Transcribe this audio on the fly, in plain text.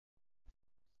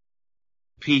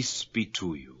Peace be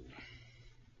to you.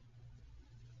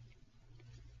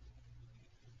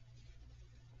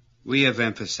 We have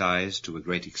emphasized to a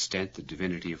great extent the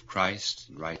divinity of Christ,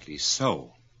 and rightly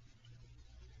so.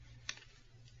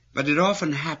 But it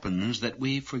often happens that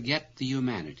we forget the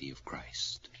humanity of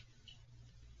Christ.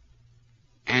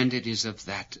 And it is of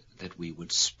that we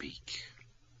would speak.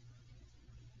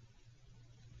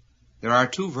 There are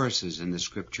two verses in the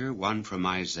Scripture, one from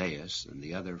Isaiah and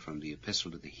the other from the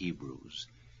Epistle to the Hebrews,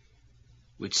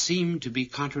 which seem to be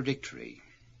contradictory.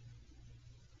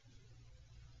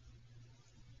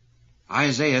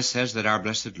 Isaiah says that our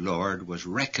blessed Lord was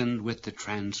reckoned with the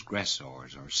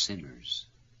transgressors or sinners.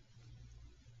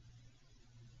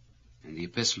 And the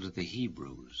Epistle to the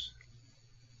Hebrews,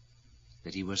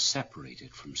 that he was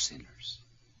separated from sinners.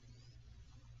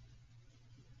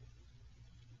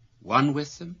 One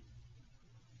with them,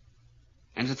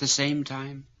 and at the same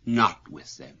time not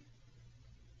with them.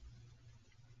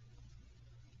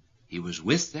 He was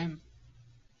with them,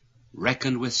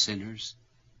 reckoned with sinners,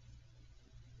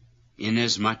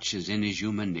 inasmuch as in his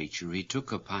human nature he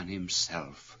took upon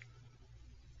himself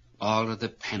all of the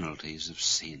penalties of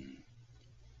sin.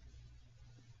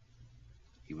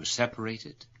 He was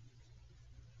separated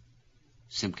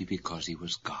simply because he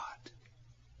was God.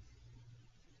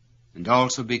 And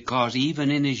also because even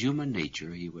in his human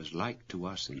nature he was like to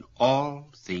us in all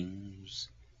things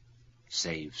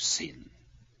save sin.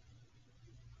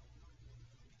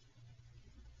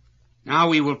 Now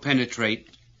we will penetrate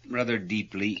rather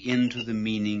deeply into the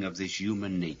meaning of this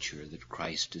human nature that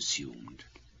Christ assumed.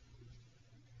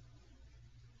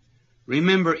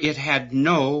 Remember, it had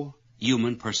no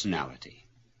human personality.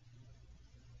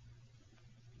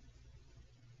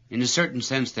 In a certain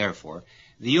sense, therefore,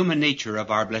 the human nature of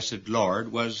our blessed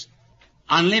Lord was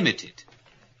unlimited.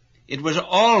 It was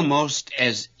almost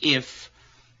as if,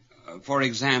 for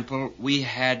example, we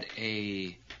had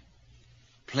a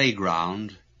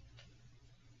playground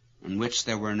on which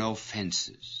there were no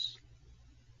fences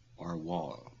or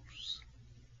walls.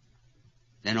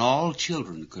 Then all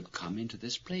children could come into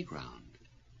this playground.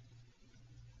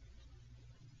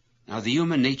 Now, the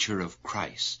human nature of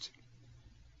Christ,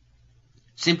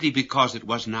 simply because it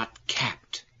was not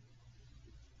capped,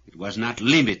 it was not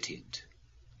limited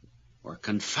or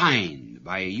confined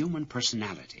by a human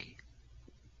personality,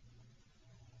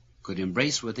 could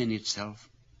embrace within itself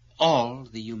all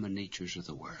the human natures of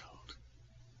the world.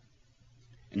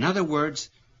 In other words,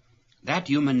 that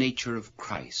human nature of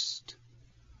Christ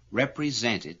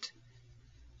represented,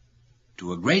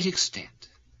 to a great extent,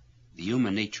 the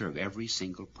human nature of every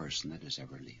single person that has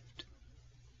ever lived.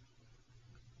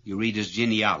 You read his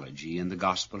genealogy in the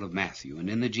Gospel of Matthew, and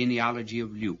in the genealogy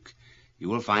of Luke, you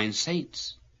will find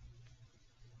saints,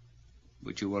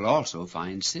 but you will also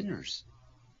find sinners.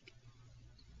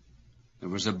 There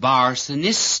was a bar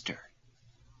sinister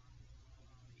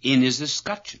in his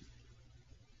escutcheon.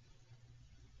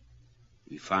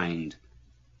 We find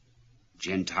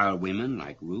Gentile women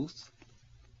like Ruth,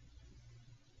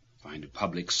 find a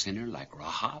public sinner like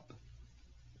Rahab.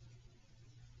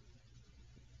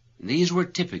 And these were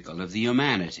typical of the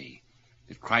humanity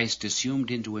that Christ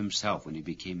assumed into himself when he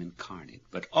became incarnate,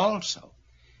 but also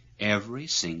every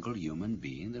single human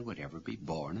being that would ever be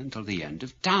born until the end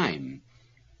of time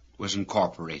was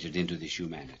incorporated into this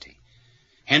humanity.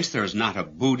 Hence there is not a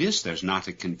Buddhist, there's not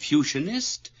a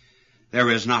Confucianist, there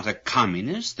is not a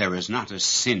communist, there is not a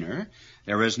sinner,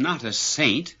 there is not a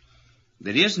saint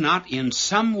that is not in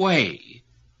some way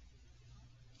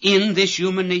in this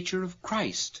human nature of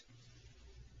Christ.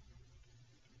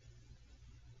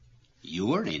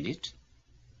 You are in it.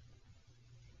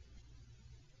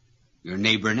 Your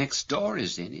neighbor next door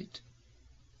is in it.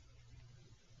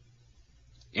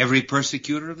 Every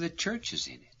persecutor of the church is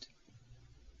in it.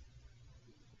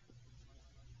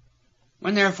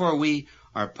 When therefore we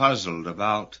are puzzled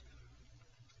about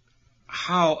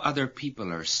how other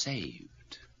people are saved,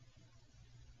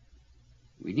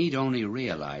 we need only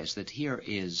realize that here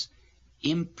is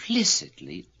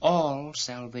implicitly all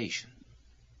salvation,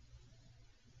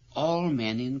 all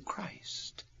men in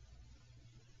Christ.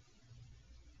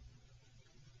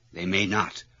 They may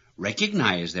not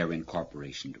recognize their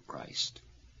incorporation to Christ,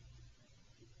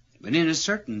 but in a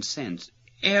certain sense,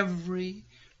 every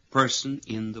person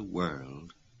in the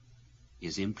world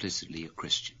is implicitly a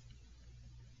Christian.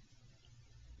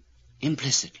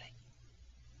 Implicitly.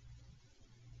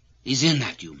 He's in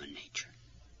that human nature.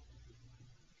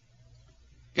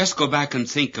 Just go back and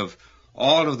think of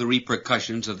all of the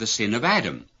repercussions of the sin of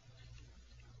Adam.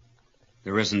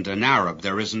 There isn't an Arab,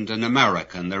 there isn't an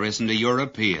American, there isn't a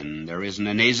European, there isn't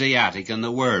an Asiatic in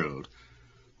the world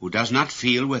who does not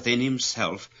feel within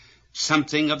himself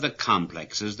something of the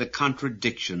complexes, the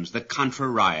contradictions, the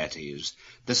contrarieties,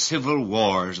 the civil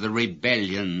wars, the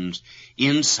rebellions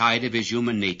inside of his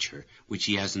human nature, which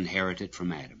he has inherited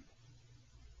from Adam.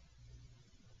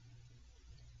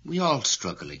 We all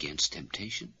struggle against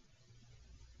temptation.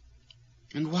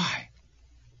 And why?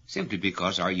 Simply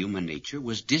because our human nature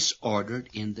was disordered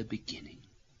in the beginning.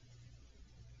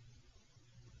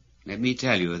 Let me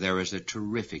tell you, there is a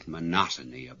terrific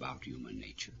monotony about human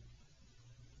nature.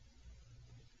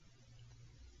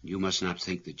 You must not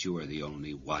think that you are the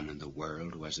only one in the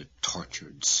world who has a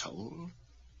tortured soul.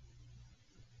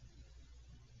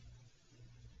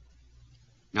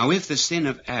 Now, if the sin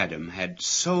of Adam had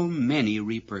so many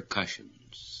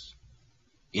repercussions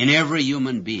in every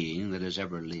human being that has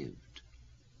ever lived,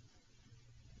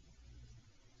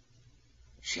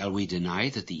 shall we deny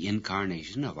that the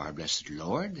incarnation of our blessed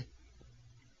Lord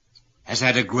has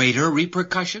had a greater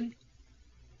repercussion?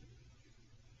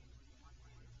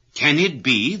 Can it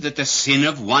be that the sin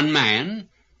of one man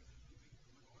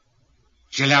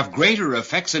shall have greater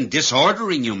effects in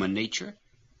disordering human nature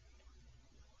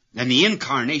than the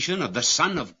incarnation of the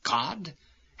Son of God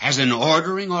has in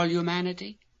ordering all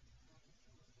humanity?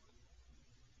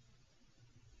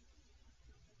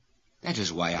 That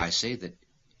is why I say that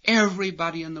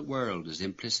everybody in the world is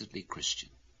implicitly Christian.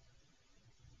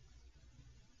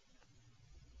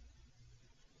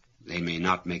 They may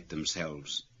not make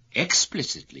themselves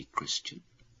explicitly Christian,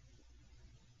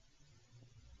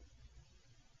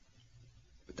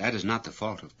 but that is not the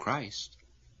fault of Christ.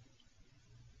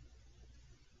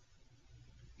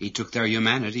 He took their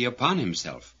humanity upon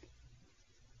himself.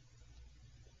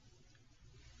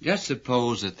 Just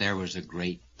suppose that there was a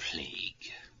great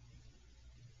plague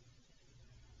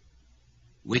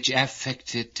which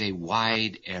affected a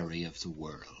wide area of the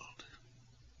world.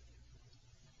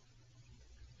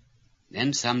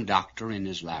 Then some doctor in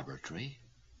his laboratory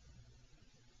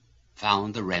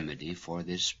found the remedy for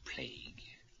this plague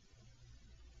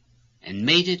and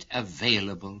made it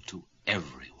available to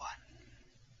everyone.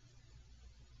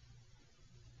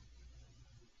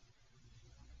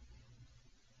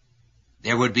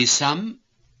 There would be some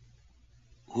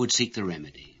who would seek the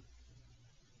remedy.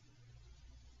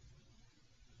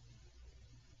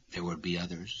 There would be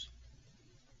others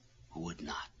who would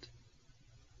not.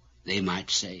 They might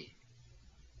say,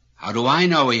 "How do I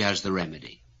know he has the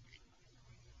remedy?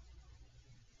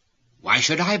 Why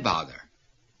should I bother?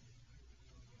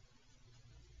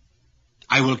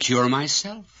 I will cure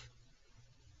myself."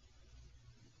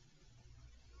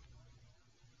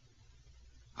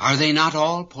 Are they not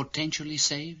all potentially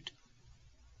saved?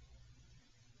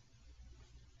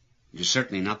 It is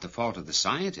certainly not the fault of the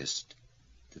scientist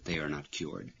that they are not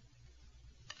cured.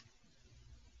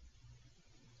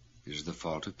 It is the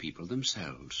fault of people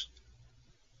themselves.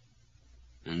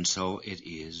 And so it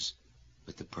is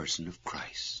with the person of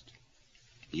Christ.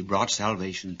 He brought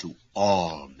salvation to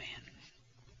all men.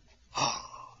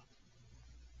 All.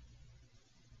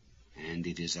 And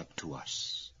it is up to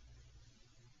us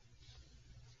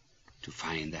to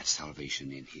find that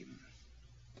salvation in him.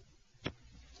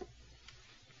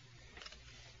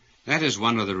 That is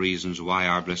one of the reasons why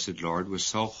our blessed Lord was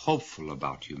so hopeful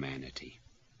about humanity.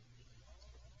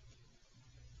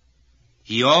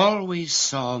 He always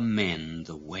saw men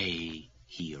the way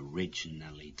he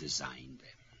originally designed them.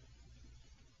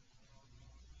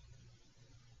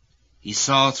 He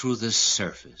saw through the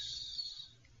surface,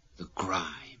 the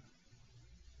grime,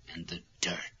 and the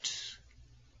dirt,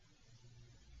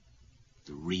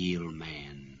 the real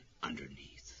man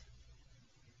underneath.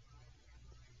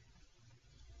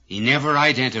 He never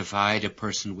identified a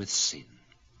person with sin.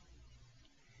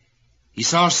 He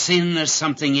saw sin as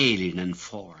something alien and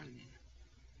foreign,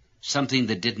 something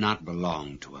that did not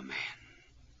belong to a man,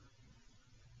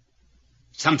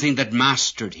 something that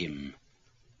mastered him,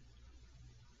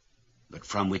 but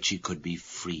from which he could be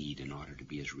freed in order to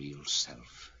be his real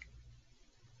self.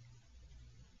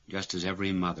 Just as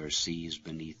every mother sees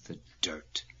beneath the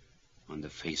dirt on the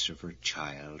face of her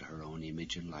child her own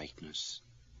image and likeness,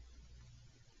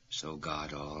 so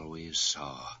God always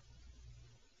saw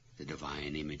the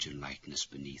divine image and likeness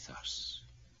beneath us.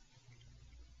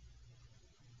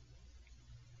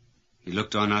 He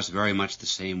looked on us very much the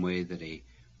same way that a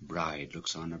bride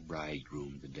looks on a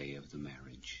bridegroom the day of the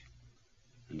marriage,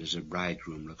 and as a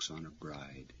bridegroom looks on a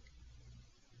bride.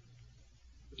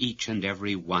 Each and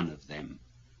every one of them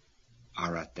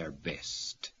are at their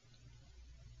best.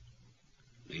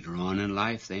 Later on in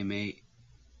life they may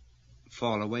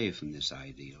fall away from this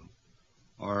ideal,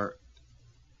 or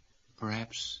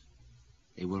perhaps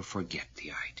they will forget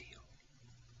the ideal.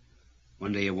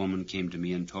 One day a woman came to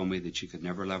me and told me that she could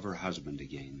never love her husband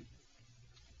again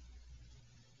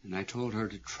And I told her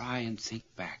to try and think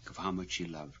back of how much she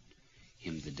loved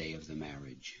him the day of the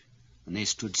marriage, when they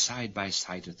stood side by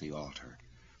side at the altar.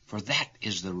 For that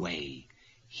is the way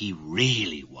he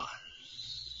really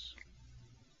was.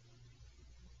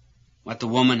 What the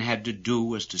woman had to do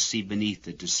was to see beneath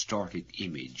the distorted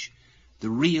image the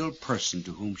real person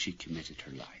to whom she committed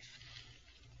her life.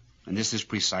 And this is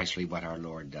precisely what our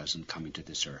Lord does in coming to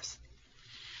this earth.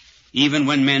 Even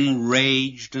when men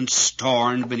raged and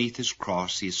stormed beneath his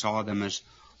cross, he saw them as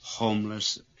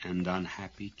homeless and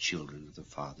unhappy children of the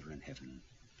Father in heaven.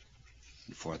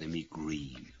 And for them he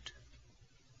grieved.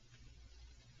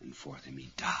 And for them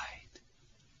he died.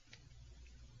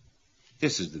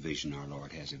 This is the vision our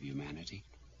Lord has of humanity.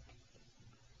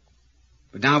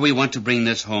 But now we want to bring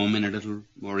this home in a little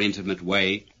more intimate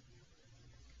way.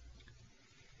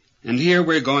 And here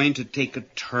we're going to take a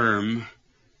term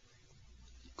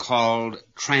called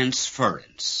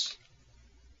transference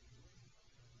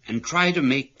and try to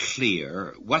make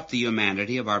clear what the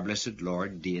humanity of our blessed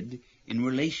Lord did in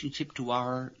relationship to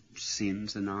our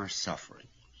sins and our sufferings.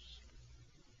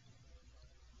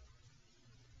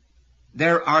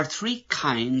 There are three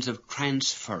kinds of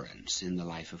transference in the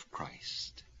life of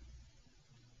Christ.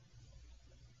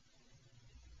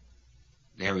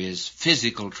 There is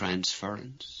physical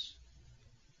transference.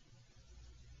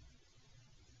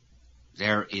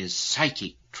 There is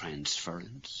psychic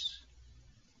transference.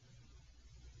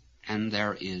 And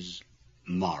there is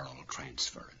moral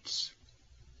transference.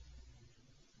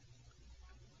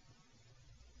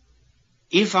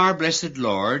 If our blessed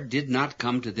Lord did not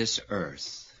come to this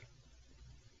earth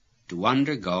to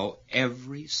undergo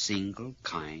every single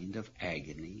kind of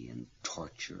agony and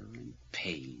torture and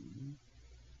pain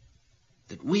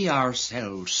that we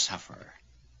ourselves suffer,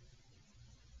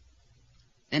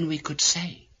 then we could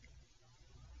say,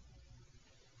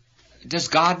 does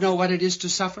God know what it is to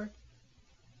suffer?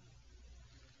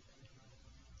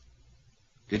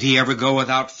 Did he ever go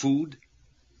without food?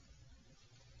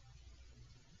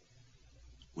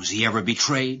 Was he ever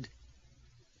betrayed?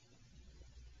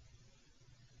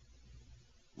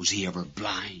 Was he ever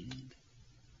blind?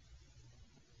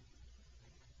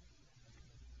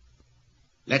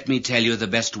 Let me tell you, the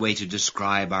best way to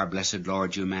describe our blessed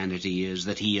Lord's humanity is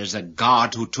that he is a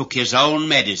God who took his own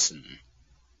medicine.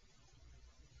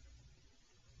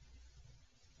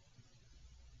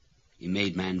 He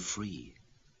made man free.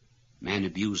 Man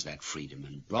abused that freedom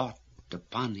and brought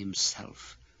upon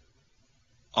himself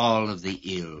all of the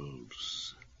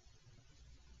ills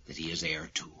that he is heir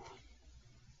to.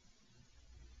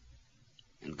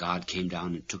 And God came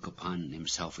down and took upon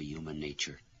himself a human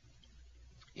nature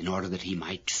in order that he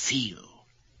might feel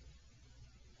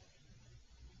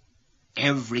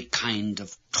every kind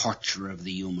of torture of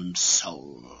the human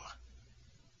soul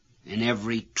and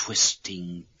every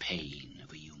twisting pain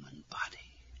of a human body.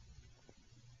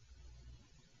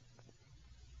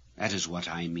 That is what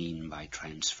I mean by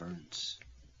transference.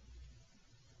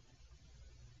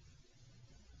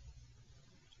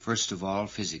 First of all,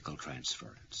 physical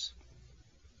transference.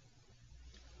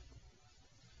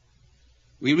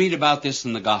 We read about this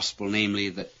in the Gospel, namely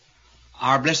that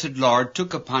our blessed Lord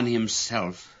took upon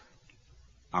himself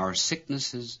our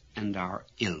sicknesses and our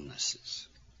illnesses.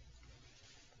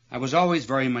 I was always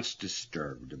very much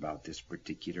disturbed about this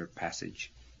particular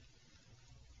passage,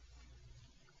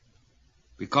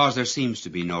 because there seems to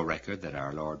be no record that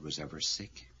our Lord was ever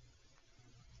sick.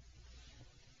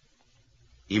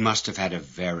 He must have had a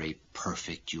very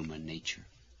perfect human nature.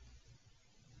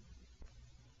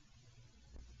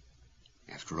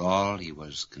 After all, he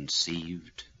was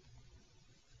conceived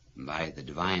by the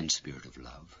divine Spirit of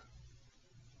love,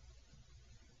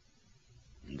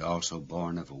 and also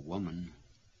born of a woman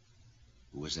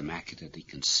who was immaculately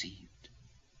conceived.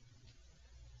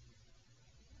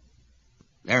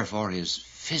 Therefore, his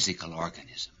physical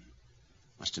organism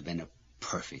must have been a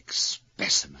perfect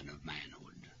specimen of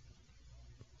manhood.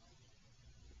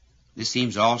 This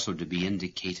seems also to be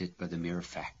indicated by the mere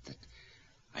fact that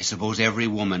I suppose every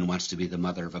woman wants to be the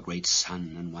mother of a great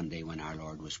son, and one day when our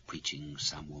Lord was preaching,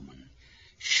 some woman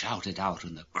shouted out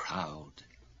in the crowd,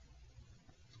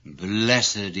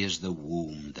 "Blessed is the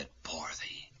womb that bore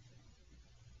thee,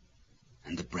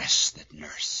 and the breasts that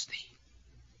nursed thee."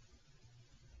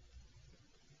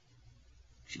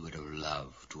 She would have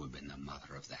loved to have been the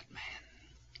mother of that man.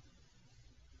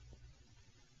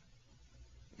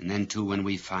 And then, too, when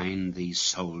we find the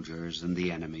soldiers and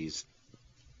the enemies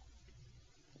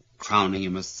crowning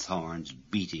him with thorns,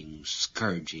 beating,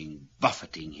 scourging,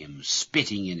 buffeting him,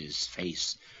 spitting in his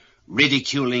face,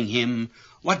 ridiculing him,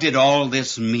 what did all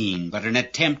this mean but an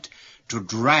attempt to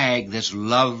drag this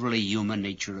lovely human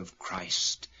nature of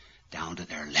Christ down to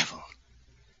their level.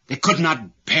 They could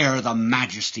not bear the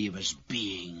majesty of his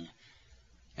being.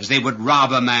 As they would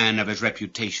rob a man of his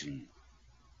reputation,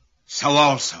 so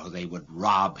also they would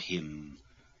rob him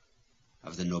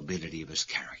of the nobility of his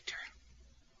character.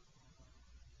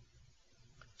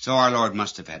 So our Lord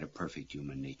must have had a perfect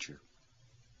human nature.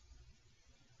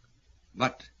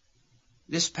 But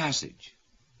this passage,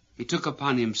 he took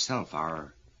upon himself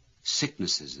our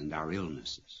sicknesses and our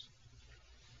illnesses.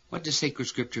 What does sacred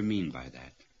scripture mean by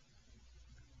that?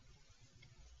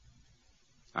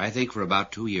 I think for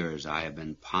about 2 years I have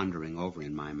been pondering over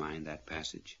in my mind that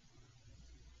passage.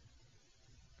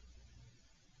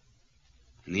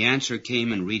 And the answer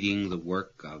came in reading the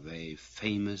work of a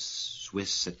famous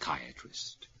Swiss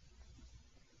psychiatrist.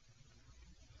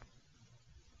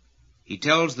 He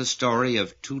tells the story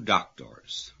of 2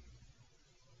 doctors,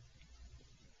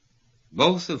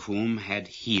 both of whom had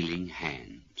healing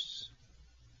hands.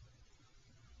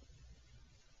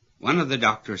 One of the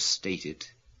doctors stated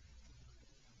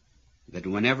that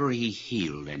whenever he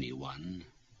healed anyone,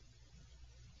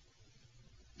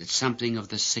 that something of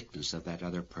the sickness of that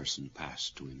other person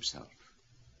passed to himself.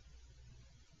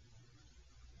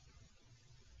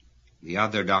 The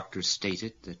other doctor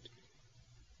stated that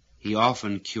he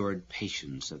often cured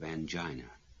patients of angina,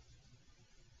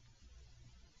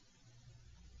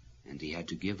 and he had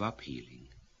to give up healing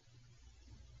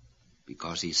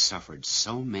because he suffered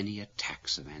so many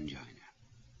attacks of angina.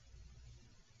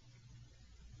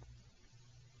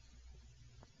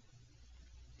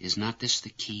 Is not this the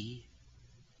key?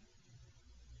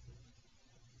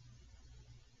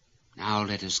 Now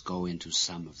let us go into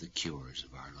some of the cures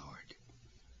of our Lord.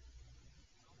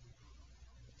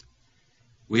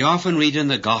 We often read in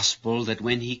the Gospel that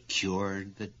when he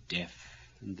cured the deaf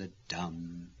and the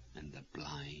dumb and the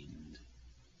blind,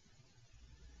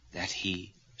 that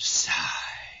he sighed.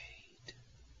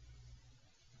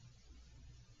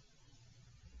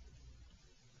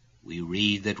 We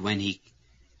read that when he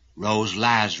rose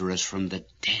Lazarus from the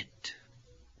dead,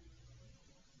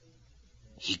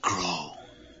 he groaned.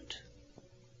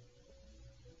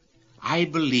 I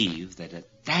believe that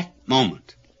at that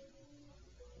moment,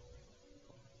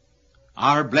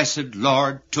 our blessed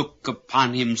Lord took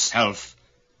upon himself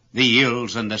the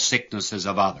ills and the sicknesses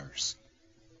of others.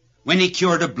 When he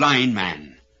cured a blind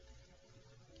man,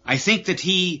 I think that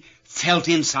he felt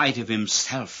inside of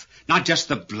himself not just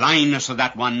the blindness of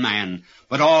that one man,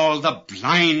 but all the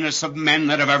blindness of men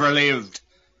that have ever lived.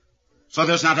 So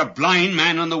there's not a blind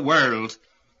man in the world,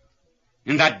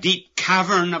 in that deep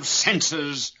cavern of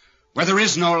senses where there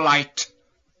is no light,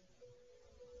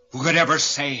 who could ever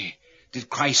say, did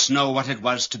Christ know what it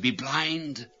was to be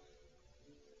blind?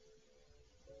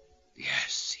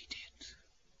 Yes, he did.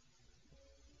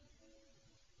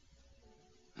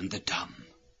 And the dumb,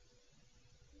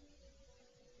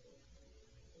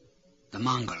 the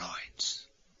mongoloids,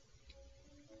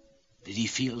 did he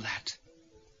feel that?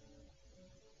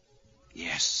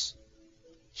 Yes.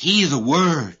 He, the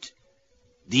Word,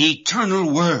 the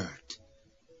eternal Word,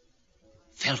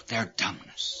 felt their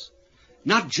dumbness.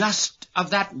 Not just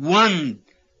of that one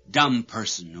dumb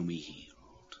person whom he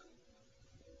healed,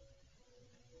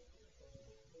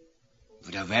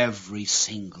 but of every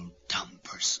single dumb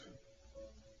person.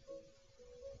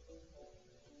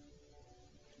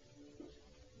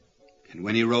 And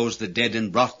when he rose the dead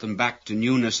and brought them back to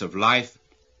newness of life,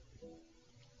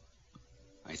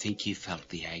 I think he felt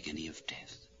the agony of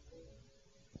death.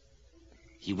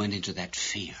 He went into that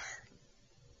fear,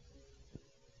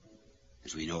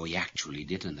 as we know he actually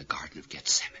did in the Garden of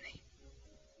Gethsemane.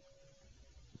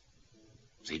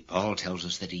 St. Paul tells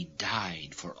us that he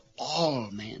died for all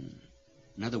men.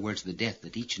 In other words, the death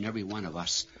that each and every one of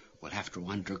us will have to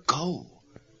undergo.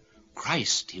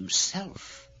 Christ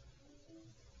himself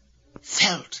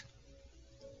felt.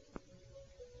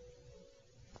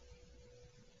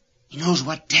 He knows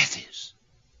what death is.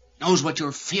 Knows what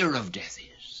your fear of death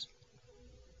is.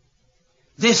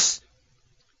 This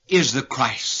is the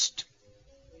Christ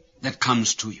that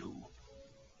comes to you.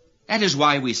 That is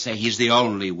why we say he's the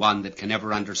only one that can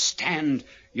ever understand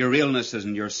your illnesses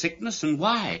and your sickness. And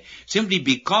why? Simply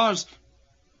because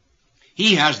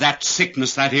he has that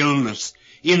sickness, that illness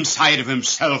inside of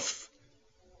himself.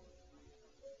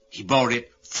 He bore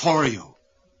it for you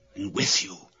and with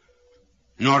you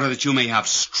in order that you may have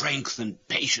strength and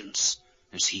patience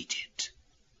as he did.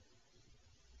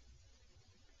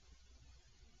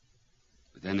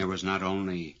 But then there was not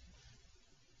only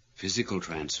physical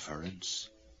transference.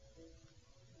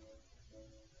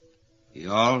 He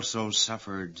also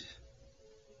suffered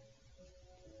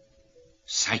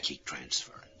psychic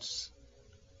transference.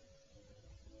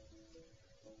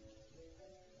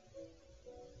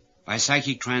 By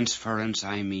psychic transference,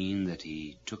 I mean that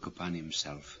he took upon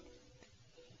himself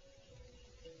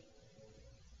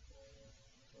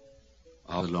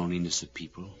all the loneliness of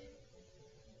people,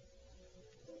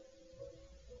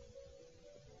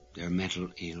 their mental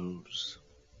ills,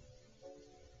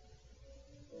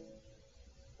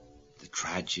 the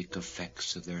tragic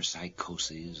effects of their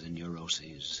psychoses and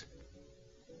neuroses.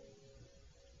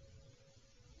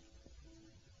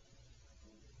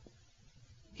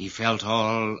 He felt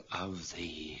all of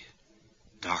the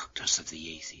darkness of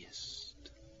the atheist.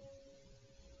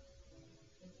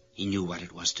 He knew what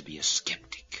it was to be a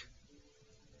skeptic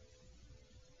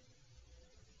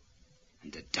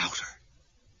and a doubter.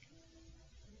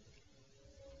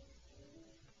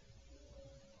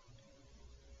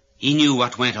 He knew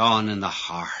what went on in the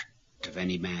heart of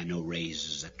any man who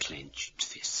raises a clenched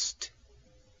fist.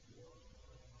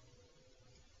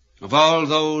 Of all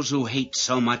those who hate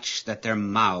so much that their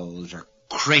mouths are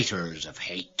craters of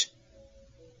hate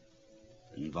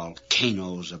and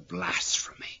volcanoes of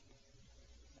blasphemy.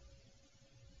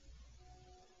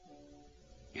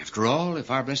 After all,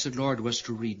 if our blessed Lord was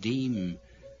to redeem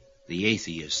the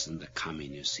atheists and the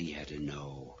communists, he had to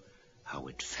know how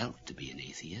it felt to be an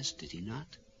atheist, did he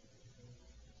not?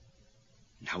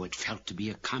 And how it felt to be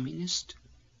a communist?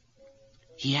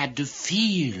 He had to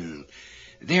feel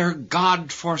their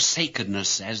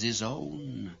God-forsakenness as his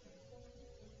own.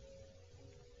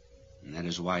 And that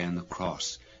is why on the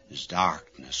cross, as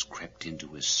darkness crept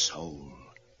into his soul,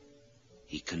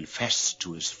 he confessed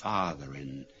to his Father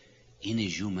in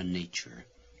his human nature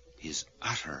his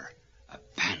utter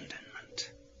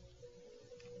abandonment.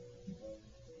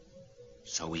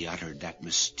 So he uttered that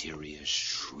mysterious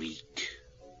shriek,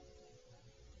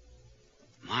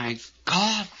 "My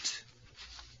God,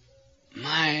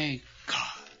 my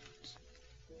God,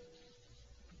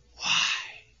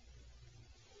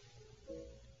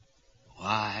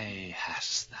 why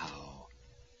hast thou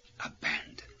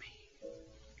abandoned me?"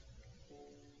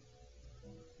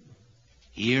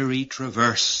 Here he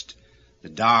traversed the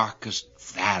darkest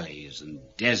valleys and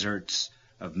deserts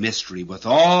of mystery with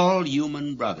all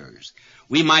human brothers.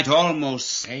 We might almost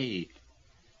say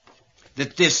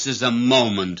that this is a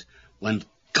moment when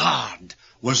God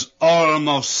was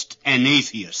almost an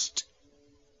atheist.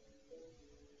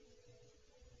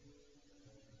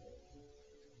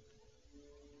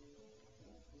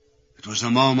 It was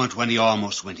a moment when he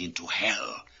almost went into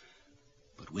hell,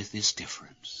 but with this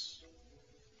difference,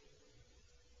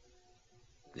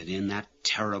 that in that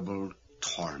terrible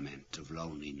torment of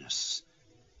loneliness,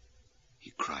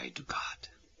 he cried to God.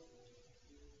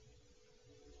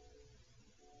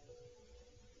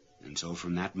 And so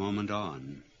from that moment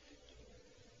on,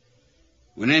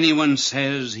 when anyone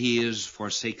says he is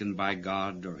forsaken by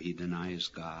God or he denies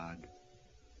God,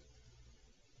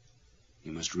 he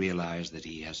must realize that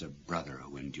he has a brother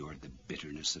who endured the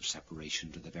bitterness of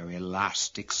separation to the very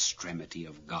last extremity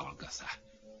of Golgotha.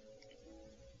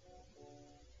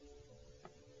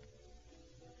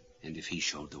 And if he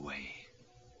showed the way,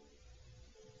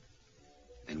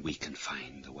 then we can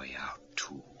find the way out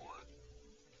too.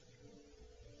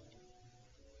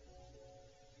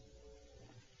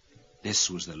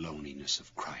 This was the loneliness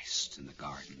of Christ in the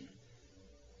garden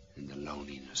and the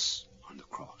loneliness on the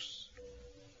cross.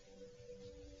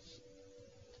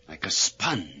 Like a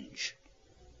sponge,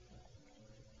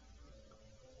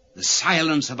 the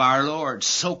silence of our Lord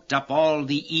soaked up all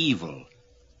the evil.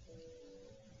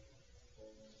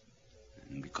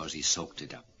 And because he soaked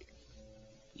it up,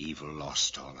 evil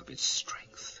lost all of its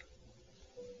strength.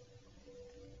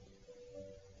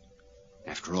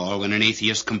 After all, when an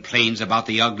atheist complains about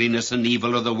the ugliness and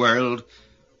evil of the world,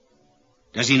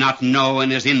 does he not know in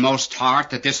his inmost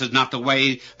heart that this is not the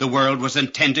way the world was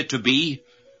intended to be?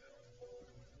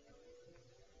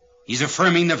 He's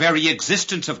affirming the very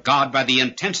existence of God by the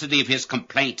intensity of his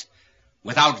complaint.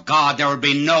 Without God, there would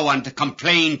be no one to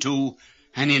complain to,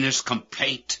 and in his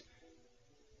complaint,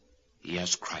 he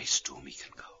has Christ to whom he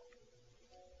can go.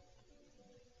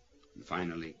 And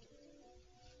finally,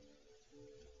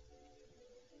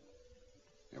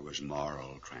 there was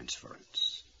moral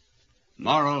transference.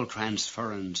 Moral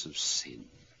transference of sin.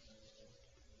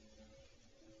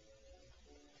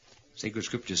 Sacred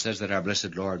Scripture says that our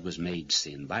blessed Lord was made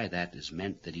sin. By that is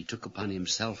meant that he took upon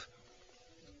himself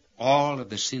all of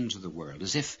the sins of the world,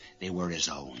 as if they were his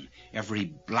own. Every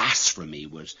blasphemy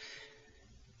was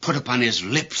put upon his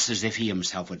lips, as if he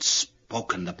himself had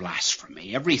spoken the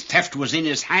blasphemy. Every theft was in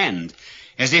his hand,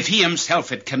 as if he himself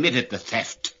had committed the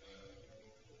theft.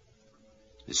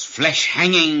 His flesh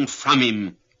hanging from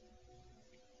him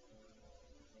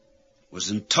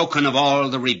was in token of all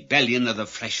the rebellion of the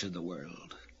flesh of the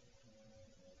world.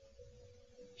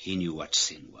 He knew what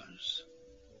sin was.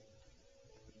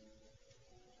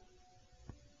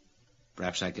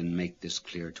 Perhaps I can make this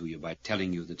clear to you by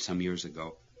telling you that some years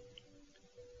ago,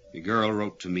 a girl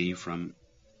wrote to me from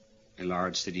a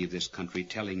large city of this country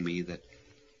telling me that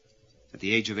at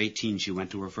the age of 18 she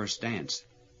went to her first dance.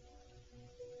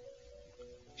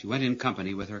 She went in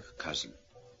company with her cousin.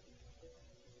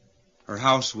 Her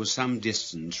house was some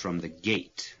distance from the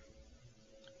gate.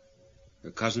 Her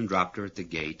cousin dropped her at the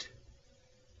gate,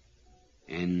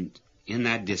 and in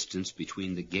that distance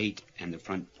between the gate and the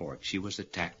front porch, she was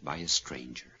attacked by a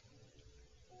stranger.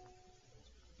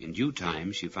 In due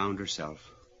time, she found herself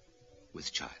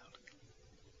with child.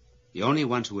 The only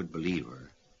ones who would believe her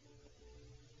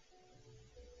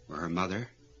were her mother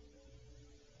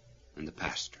and the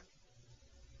pastor.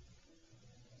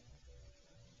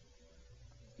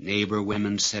 Neighbor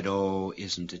women said, "Oh,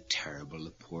 isn't it terrible?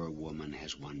 The poor woman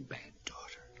has one bad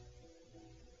daughter."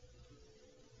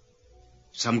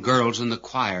 Some girls in the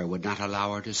choir would not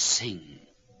allow her to sing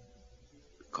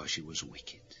because she was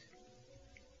wicked.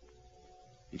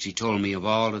 And she told me of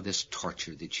all of this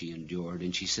torture that she endured,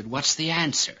 and she said, "What's the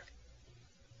answer?"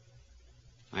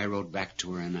 I wrote back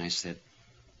to her and I said,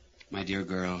 "My dear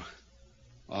girl,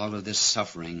 all of this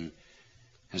suffering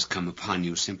has come upon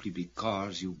you simply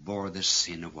because you bore the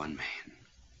sin of one man.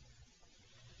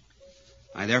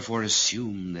 I therefore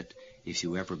assume that if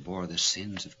you ever bore the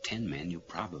sins of 10 men, you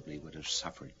probably would have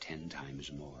suffered 10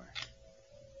 times more.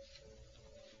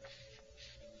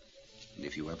 And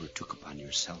if you ever took upon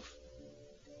yourself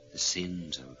the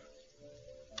sins of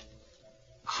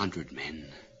 100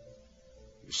 men,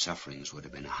 your sufferings would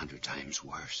have been 100 times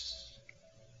worse.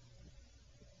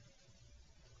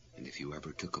 And if you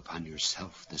ever took upon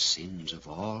yourself the sins of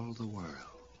all the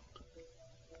world,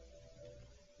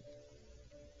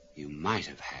 you might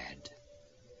have had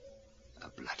a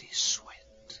bloody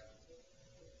sweat.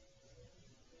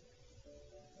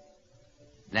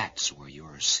 That's where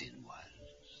your sin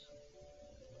was,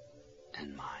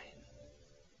 and mine,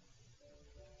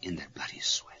 in that bloody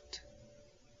sweat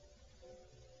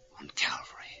on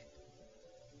Calvary,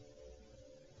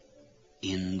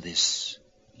 in this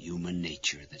human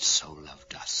nature that so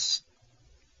loved us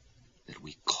that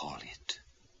we call it